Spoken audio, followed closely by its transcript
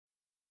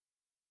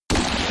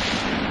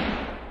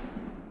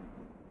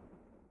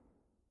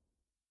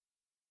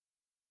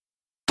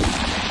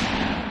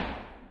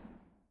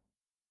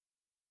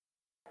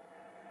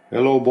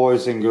Hello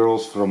boys and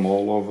girls from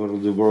all over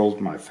the world,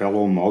 my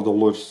fellow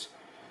modelers.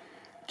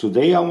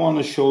 Today I want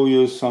to show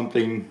you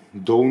something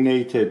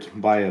donated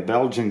by a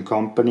Belgian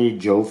company,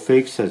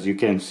 Joefix, as you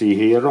can see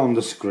here on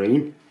the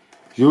screen.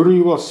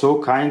 Yuri was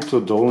so kind to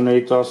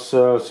donate us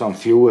some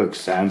few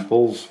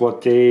examples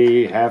what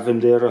they have in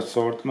their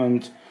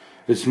assortment.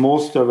 It's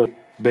most of it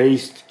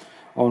based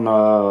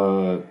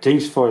on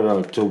things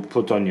for to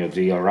put on your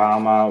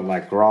diorama,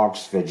 like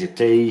rocks,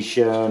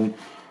 vegetation,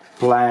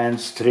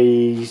 plants,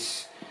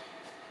 trees.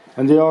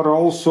 And they are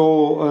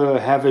also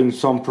having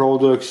some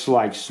products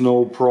like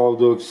snow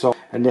products.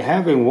 And they're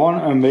having one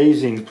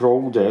amazing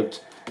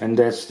product, and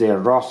that's their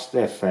rust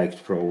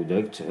effect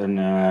product. And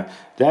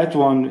that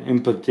one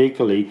in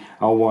particular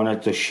I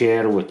wanted to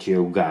share with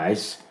you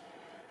guys.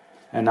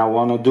 And I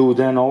want to do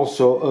then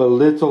also a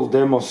little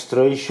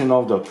demonstration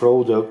of the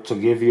product to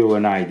give you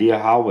an idea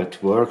how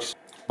it works.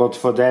 But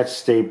for that,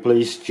 stay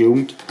please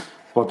tuned.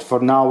 But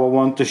for now I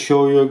want to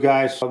show you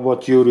guys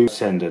what Yuri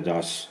sent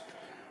us.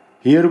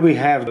 Here we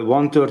have the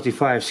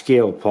 135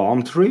 scale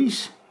palm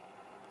trees.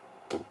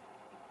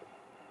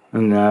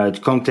 And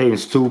it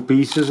contains two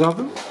pieces of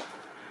them.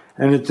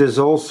 And it is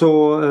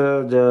also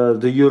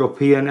the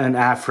European and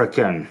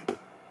African.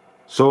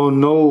 So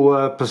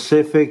no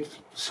Pacific.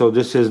 So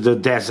this is the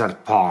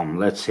desert palm,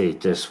 let's say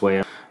it this way.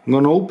 I'm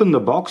going to open the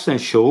box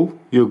and show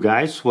you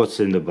guys what's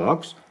in the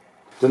box.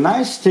 The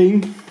nice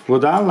thing,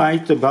 what I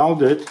liked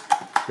about it,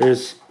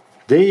 is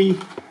they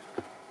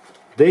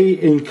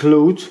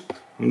include,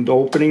 and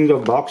opening the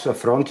box in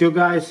front you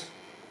guys,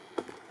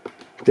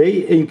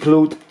 they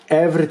include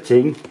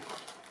everything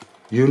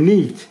you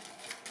need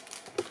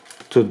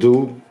to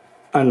do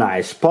a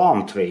nice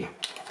palm tree.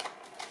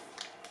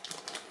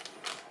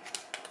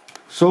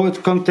 So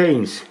it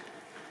contains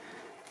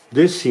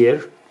this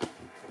here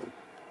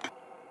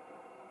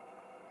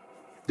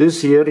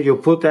you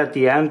put at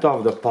the end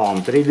of the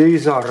palm tree.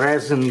 These are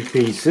resin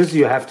pieces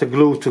you have to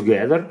glue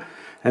together,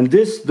 and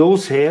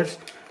those hairs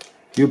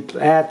you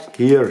add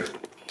here,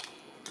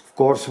 of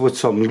course, with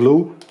some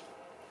glue.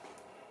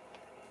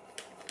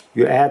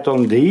 You add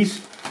on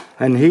these,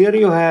 and here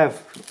you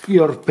have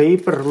your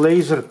paper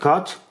laser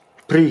cut,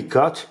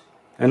 pre-cut,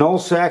 and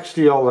also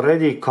actually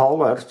already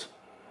colored.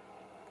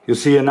 You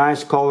see a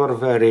nice color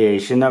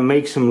variation that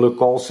makes them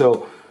look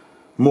also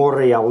more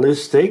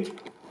realistic.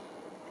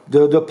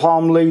 The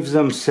palm leaves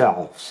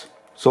themselves.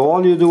 So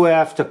all you do, you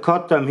have to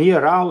cut them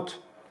here out,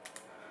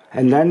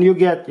 and then you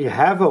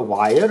have a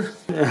wire,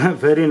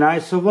 very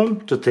nice of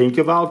them to think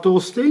about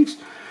those things,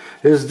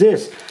 is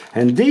this.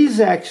 And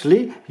these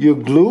actually you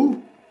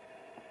glue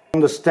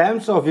on the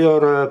stems of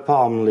your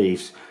palm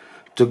leaves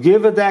to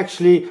give it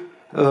actually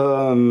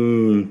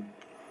kind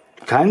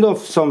of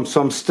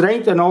some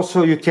strength, and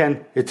also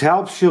it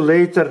helps you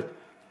later,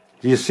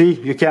 you see,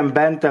 you can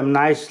bend them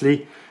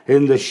nicely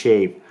in the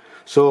shape.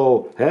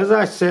 So as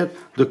I said,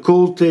 the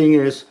cool thing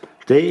is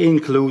they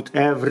include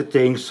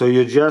everything, so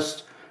you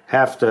just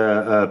have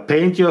to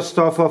paint your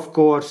stuff, of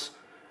course,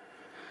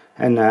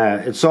 and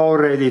it's all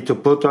ready to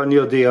put on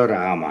your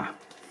diorama.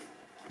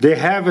 They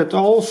have it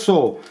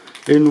also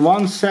in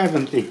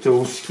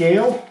 172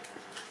 scale.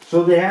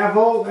 So they have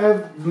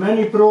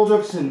many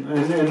products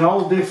in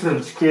all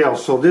different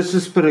scales. So this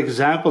is, for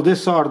example,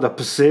 these are the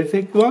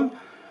Pacific one,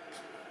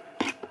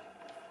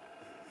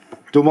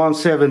 the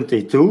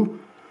 172.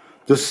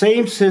 The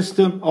same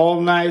system,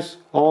 all nice,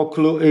 all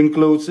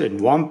includes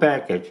in one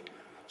package.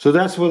 So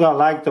that's what I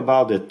liked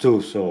about it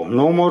too. So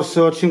no more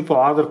searching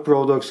for other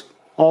products,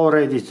 all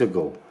ready to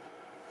go.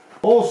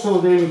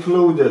 Also they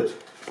included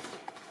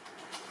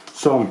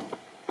some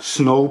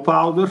snow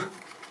powder.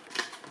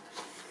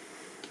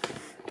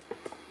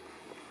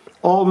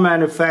 All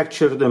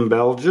manufactured in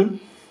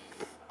Belgium.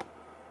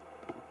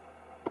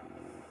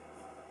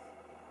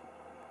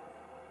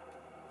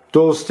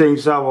 Those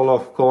things I will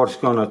of course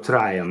gonna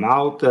try them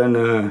out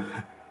and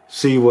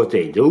see what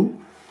they do.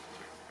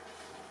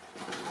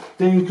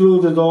 They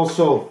included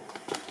also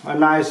a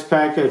nice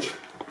package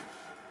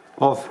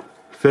of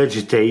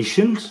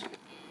vegetations.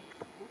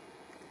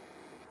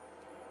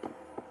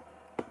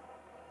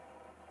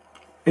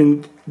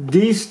 And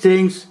these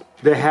things,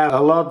 they have a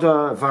lot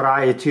of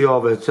variety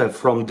of it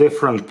from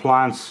different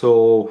plants.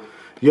 So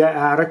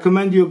yeah, I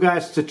recommend you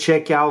guys to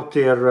check out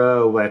their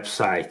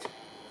website.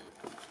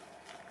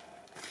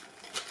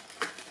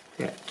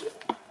 Yeah,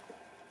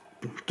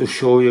 to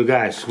show you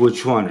guys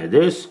which one it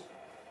is.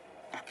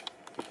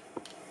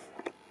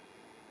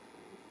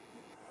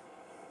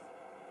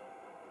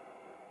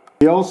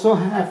 They also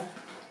have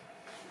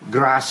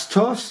grass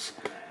tufts.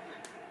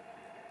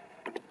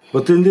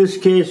 But in this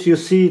case, you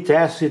see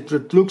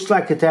it looks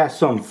like it has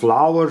some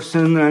flowers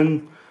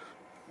and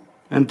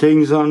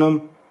things on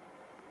them.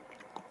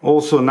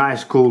 Also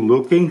nice, cool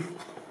looking.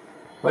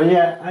 But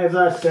yeah, as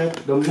I said,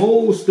 the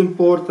most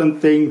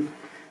important thing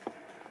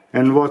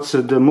and what's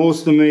the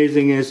most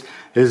amazing is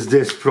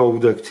this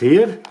product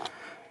here.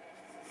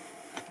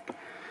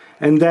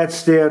 And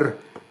that's their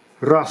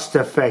rust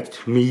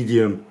effect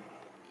medium.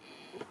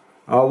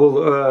 I will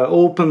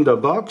open the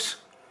box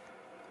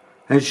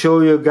and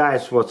show you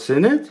guys what's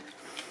in it.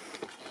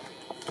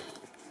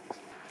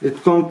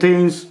 it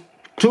contains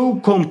two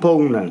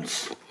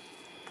components.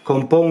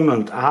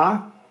 Component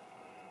A,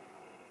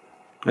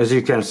 as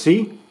you can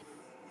see,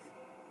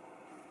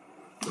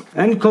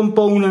 and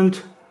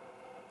component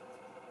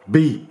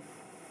B.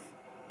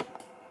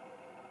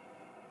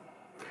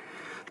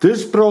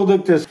 This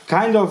product is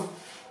kind of,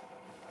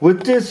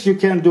 with this you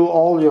can do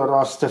all your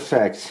rust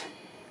effects.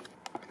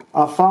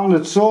 I found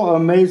it so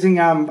amazing.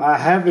 I'm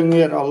having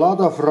here a lot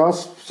of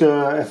rust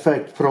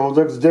effect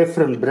products,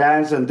 different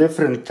brands and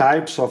different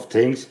types of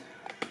things.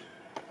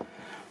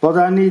 But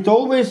I need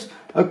always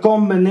a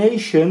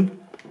combination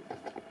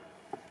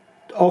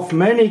of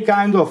many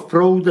kind of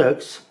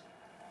products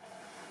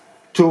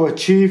to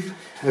achieve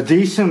a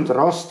decent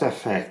rust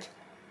effect.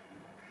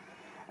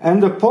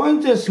 And the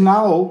point is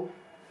now,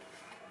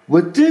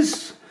 with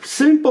these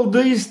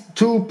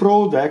two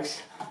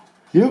products,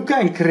 you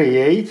can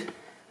create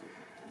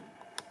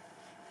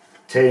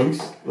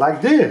things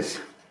like this.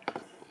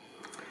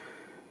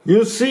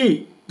 You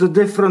see the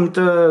different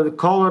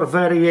color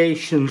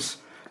variations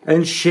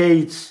and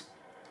shades,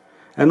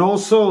 and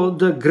also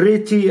the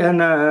gritty and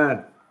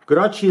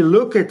grungy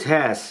look it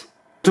has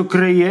to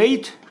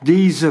create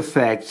these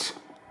effects.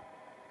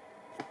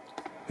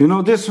 You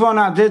know, this one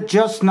I did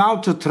just now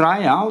to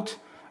try out.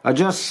 I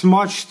just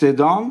smudged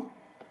it on,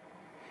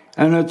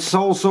 and it's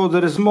also,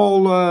 there is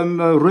small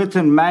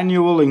written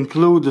manual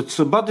included,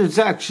 so, but it's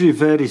actually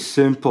very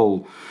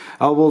simple.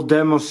 I will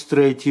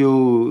demonstrate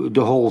you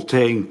the whole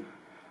thing.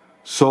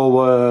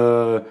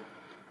 So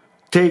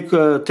take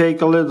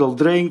a little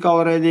drink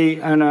already,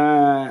 and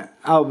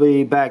I'll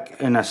be back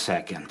in a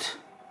second.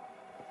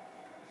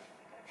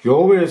 You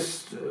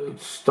always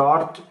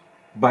start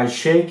by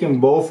shaking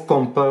both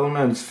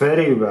components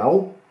very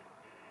well.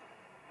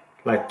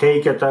 Like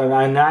take it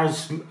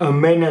a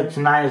minute,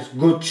 nice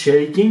good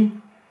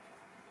shaking.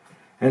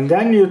 And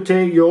then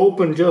you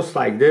open just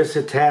like this.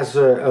 It has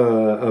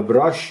a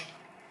brush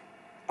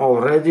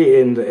already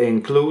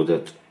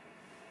included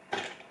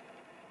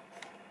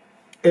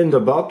in the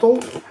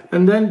bottle,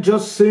 and then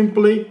just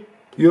simply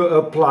you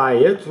apply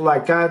it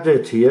like I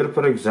did here.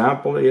 For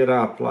example, here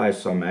I apply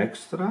some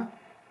extra,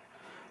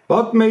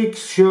 but make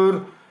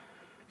sure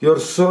your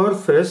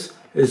surface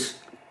is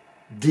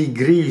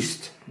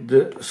degreased,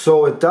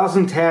 so it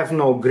doesn't have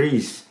no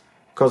grease,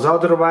 because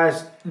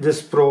otherwise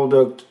this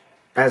product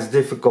has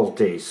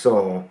difficulties.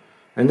 So,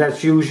 and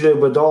that's usually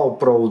with all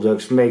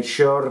products, make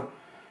sure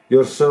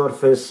your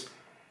surface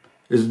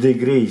is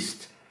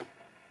degreased,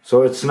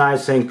 so it's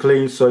nice and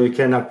clean, so you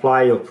can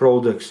apply your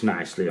products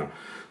nicely on.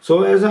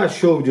 So as I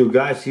showed you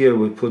guys here,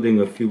 we're putting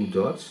a few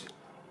dots.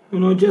 You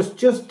know, just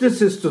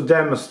this is to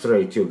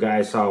demonstrate you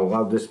guys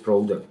how this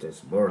product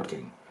is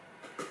working.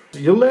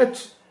 You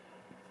let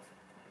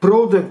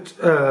product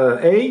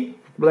A,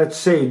 let's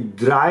say,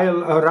 dry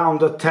around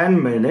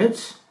 10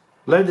 minutes.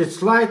 Let it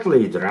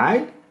slightly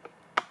dry,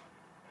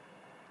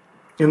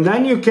 and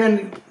then you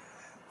can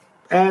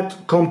add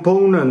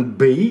component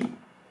B,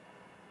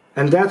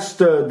 and that's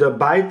the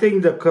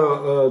biting,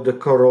 the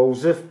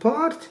corrosive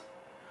part.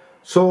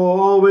 So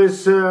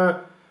always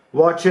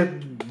watch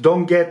it,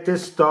 don't get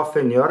this stuff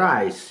in your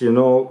eyes, you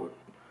know,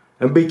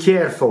 and be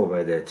careful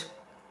with it.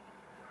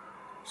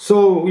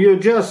 So you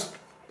just,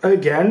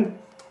 again,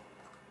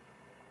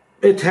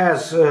 it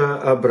has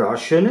a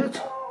brush in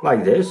it,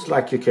 like this,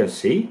 like you can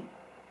see,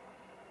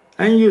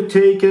 and you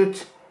take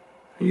it,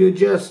 you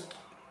just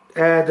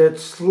add it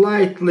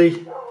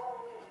slightly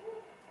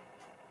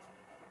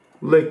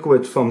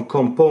liquid from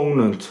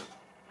component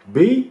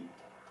B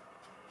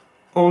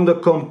on the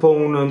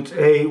component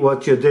A,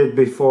 what you did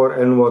before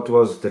and what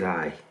was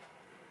dry.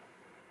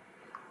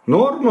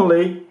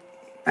 Normally,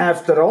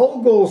 after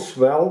all goes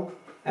well,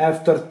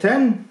 after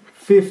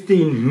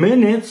 10-15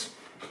 minutes,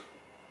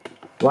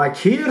 like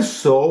here,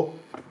 so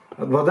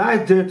what I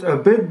did a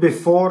bit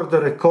before the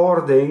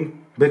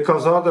recording,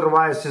 because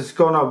otherwise it's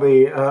gonna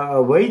be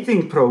a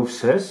waiting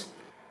process.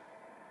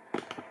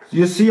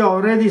 You see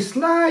already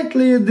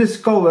slightly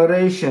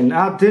discoloration.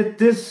 I did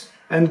this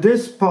and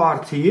this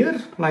part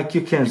here, like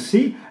you can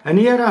see, and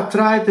here I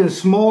tried in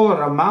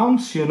smaller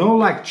amounts, you know,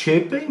 like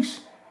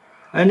chippings,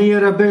 and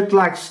here a bit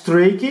like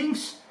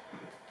streakings,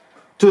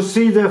 to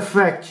see the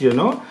effect, you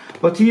know.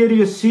 But here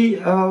you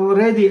see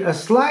already a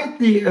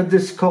slightly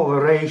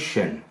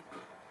discoloration.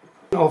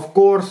 Of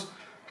course,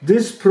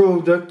 this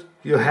product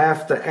you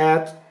have to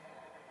add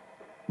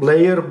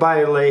layer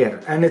by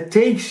layer, and it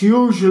takes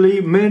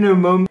usually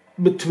minimum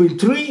between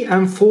 3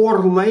 and 4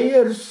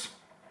 layers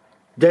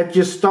that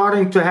you're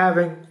starting to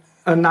having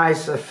a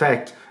nice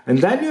effect. And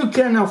then you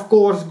can of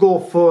course go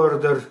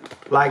further,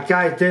 like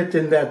I did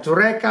in that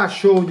rack I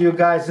showed you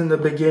guys in the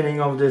beginning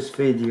of this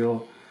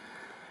video,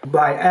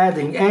 by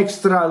adding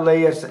extra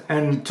layers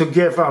and to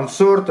give on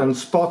certain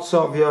spots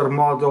of your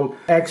model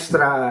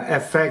extra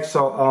effects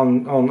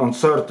on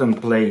certain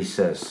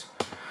places.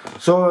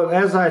 So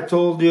as I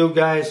told you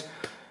guys,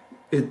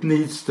 it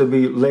needs to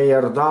be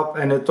layered up,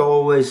 and it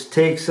always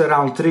takes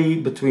around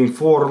 3 between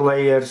 4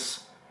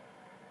 layers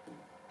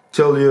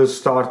till you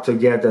start to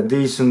get a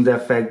decent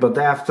effect. But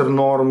after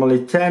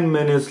normally 10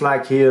 minutes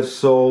like here,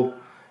 so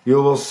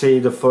you will see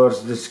the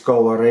first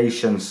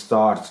discoloration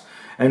starts.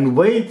 And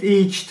wait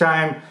each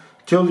time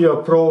till your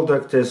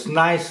product is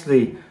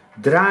nicely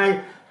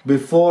dry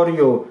before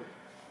you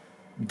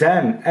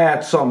then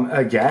add some,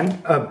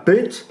 again, a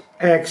bit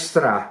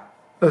extra,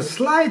 a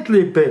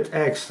slightly bit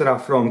extra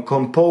from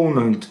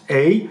component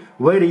A,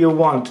 where you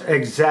want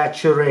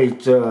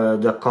exaggerate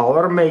the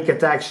color, make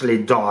it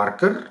actually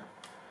darker.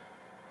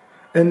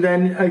 And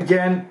then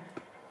again,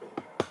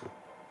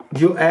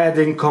 you add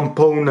in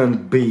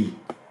component B.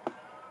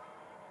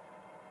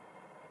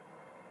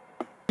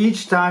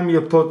 Each time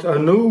you put a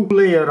new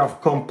layer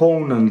of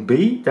component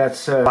B,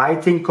 that's a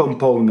biting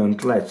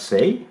component, let's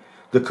say,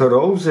 the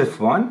corrosive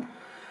one,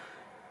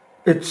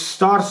 it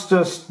starts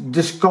to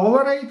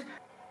discolorate,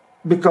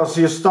 because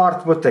you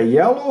start with a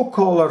yellow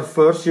color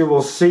first. You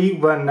will see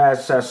when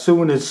as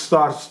soon as it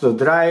starts to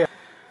dry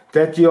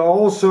that you're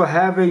also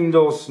having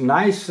those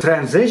nice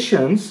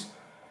transitions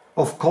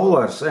of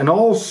colors and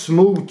all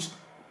smooth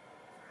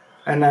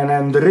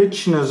and the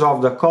richness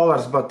of the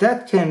colors, but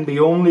that can be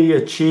only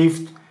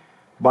achieved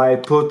by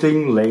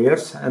putting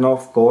layers. And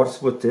of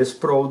course with this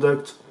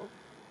product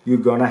you're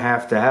gonna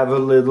have to have a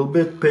little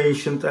bit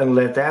patient and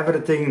let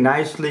everything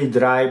nicely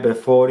dry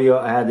before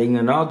you're adding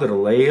another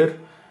layer.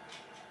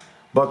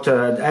 But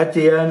at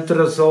the end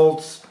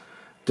results,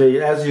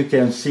 as you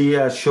can see,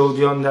 I showed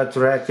you on that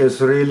rack,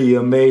 is really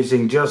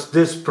amazing. Just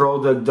this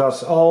product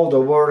does all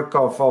the work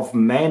of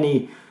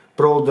many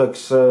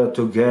products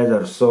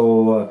together.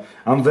 So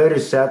I'm very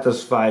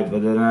satisfied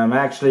with it, and I'm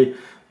actually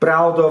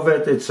proud of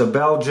it. It's a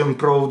Belgian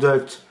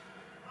product,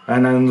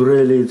 and I'm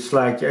really, it's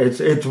like,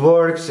 it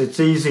works, it's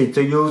easy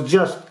to use,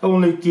 just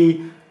only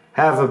key,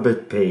 have a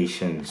bit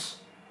patience.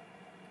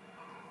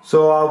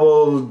 So I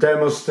will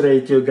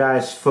demonstrate you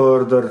guys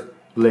further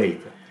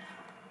later.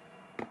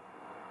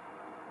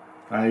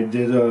 I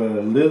did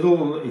a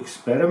little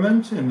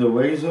experiment in the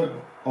ways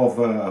of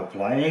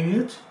applying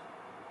it,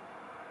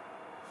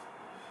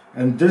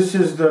 and this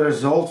is the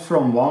result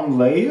from one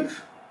layer,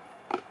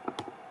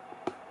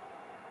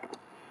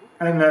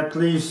 and at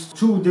least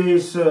 2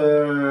 days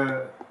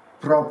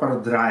proper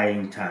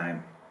drying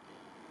time.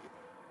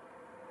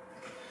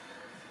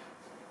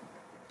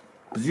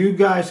 As you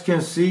guys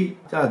can see,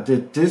 that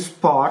this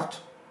part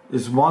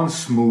is one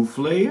smooth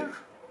layer.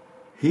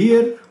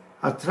 Here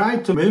I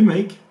tried to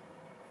mimic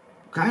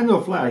kind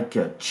of like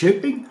a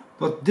chipping,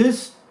 but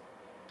this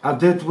I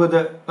did with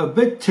a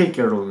bit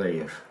thicker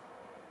layer.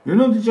 You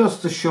know,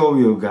 just to show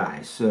you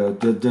guys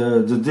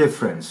the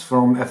difference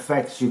from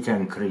effects you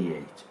can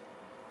create.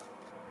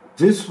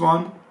 This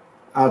one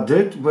I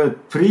did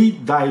with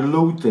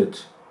pre-diluted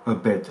a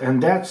bit,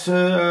 and that's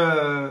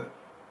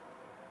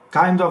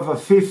kind of a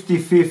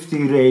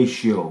 50-50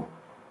 ratio.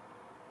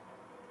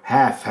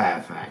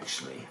 Half-half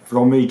actually,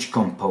 from each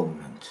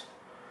component.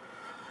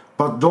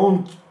 But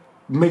don't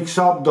mix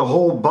up the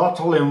whole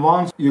bottle in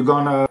once, you're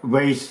gonna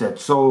waste it.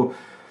 So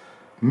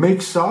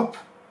mix up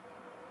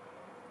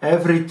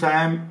every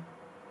time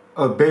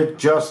a bit,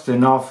 just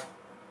enough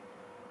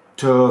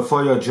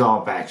for your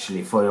job,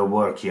 actually, for your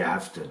work you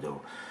have to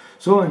do.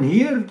 So in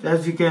here,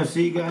 as you can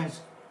see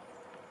guys,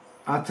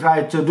 I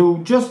tried to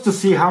do, just to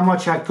see how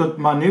much I could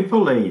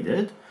manipulate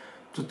it,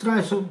 to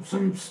try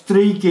some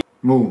streaky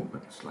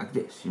movements like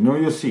this, you know,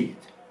 you see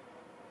it.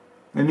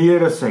 And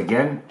here is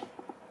again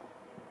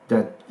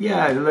that,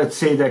 yeah, let's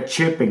say that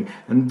chipping.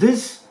 And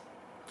this,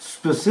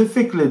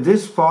 specifically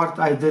this part,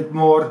 I did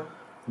more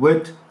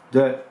with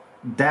the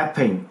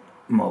dapping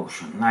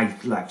motion,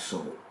 like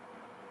so.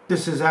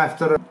 This is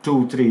after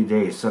 2-3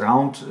 days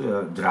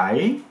around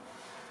drying.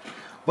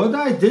 But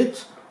I did,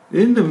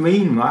 in the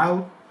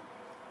meanwhile,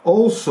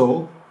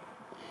 also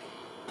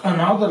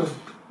another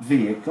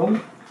vehicle,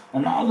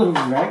 another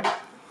rack,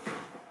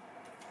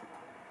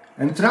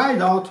 and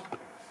tried out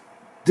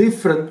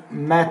different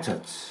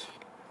methods.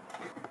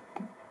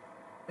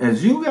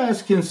 As you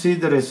guys can see,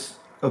 there is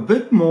a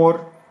bit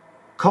more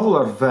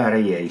color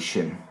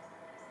variation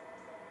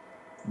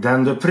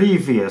than the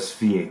previous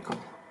vehicle.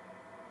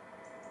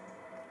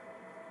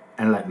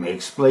 And let me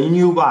explain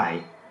you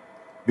why.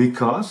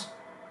 Because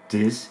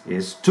this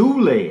is 2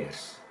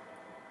 layers.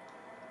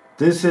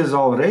 This is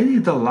already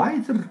the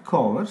lighter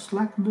colors,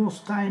 like those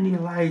tiny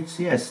lights,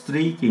 yes,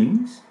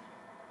 streakings,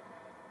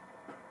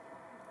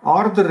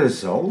 are the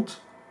result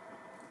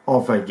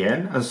of,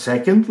 again, a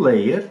second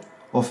layer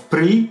of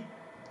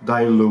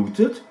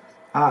pre-diluted.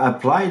 I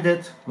applied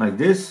it like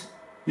this,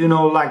 you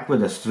know, like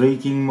with a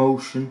streaking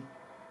motion.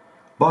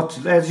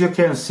 But as you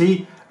can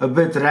see, a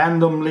bit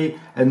randomly,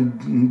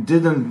 and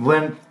didn't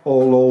went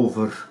all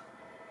over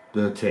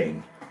the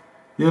thing.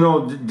 You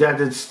know,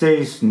 that it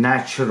stays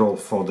natural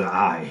for the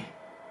eye.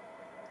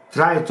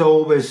 Try to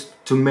always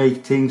to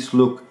make things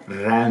look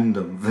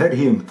random,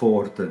 very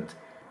important.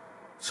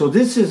 So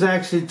this is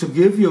actually to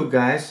give you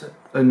guys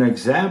an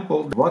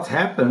example what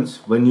happens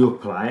when you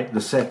apply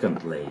the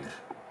second layer.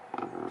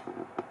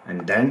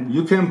 And then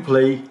you can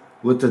play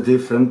with the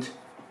different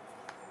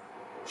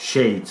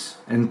shades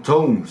and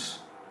tones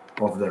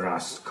of the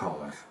rust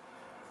color.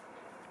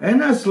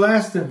 And as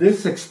last in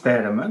this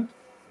experiment,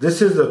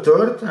 This is the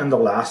third and the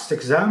last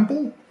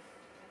example.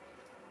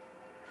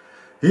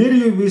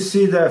 Here we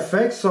see the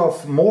effects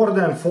of more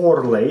than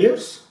 4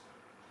 layers.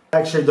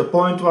 Actually, the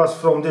point was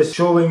from this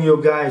showing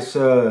you guys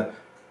the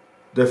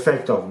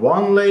effect of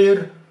 1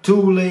 layer,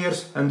 2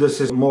 layers, and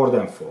this is more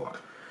than 4.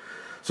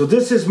 So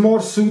this is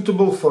more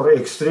suitable for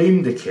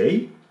extreme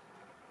decay.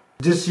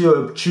 This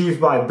you achieve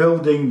by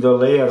building the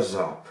layers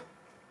up.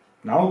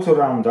 Now to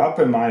round up,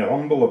 in my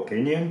humble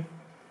opinion,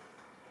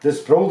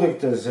 this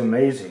product is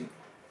amazing.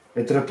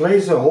 It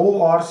replaces a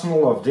whole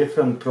arsenal of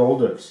different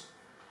products.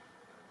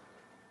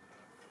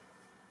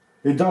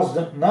 It does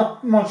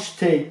not much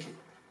take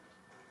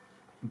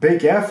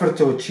big effort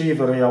to achieve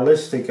a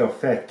realistic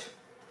effect.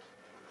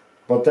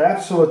 But the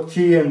absolute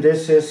key in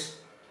this is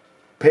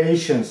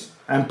patience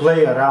and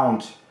play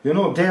around. You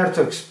know, dare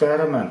to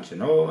experiment, you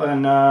know,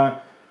 and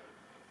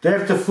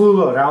dare to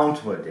fool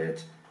around with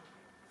it.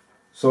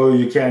 So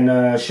you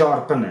can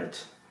sharpen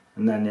it.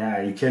 And then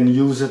yeah, you can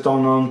use it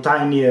on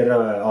tinier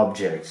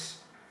objects.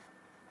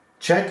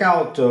 Check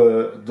out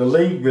the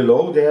link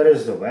below, there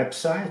is the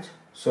website.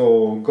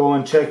 So go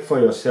and check for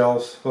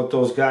yourselves what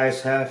those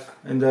guys have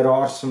in their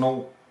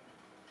arsenal.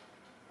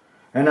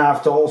 And I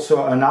have to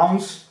also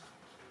announce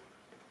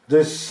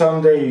this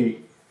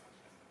Sunday,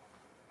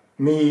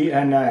 me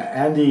and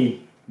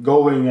Andy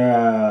going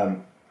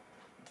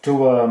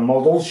to a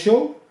model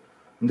show.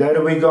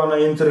 There we're gonna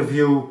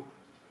interview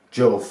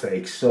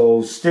Joefix.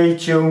 So stay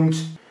tuned.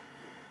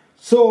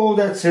 So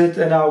that's it,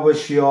 and I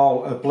wish you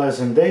all a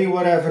pleasant day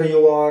wherever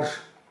you are.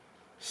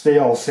 Stay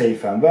all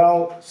safe and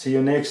well. See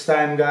you next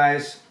time,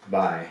 guys.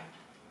 Bye.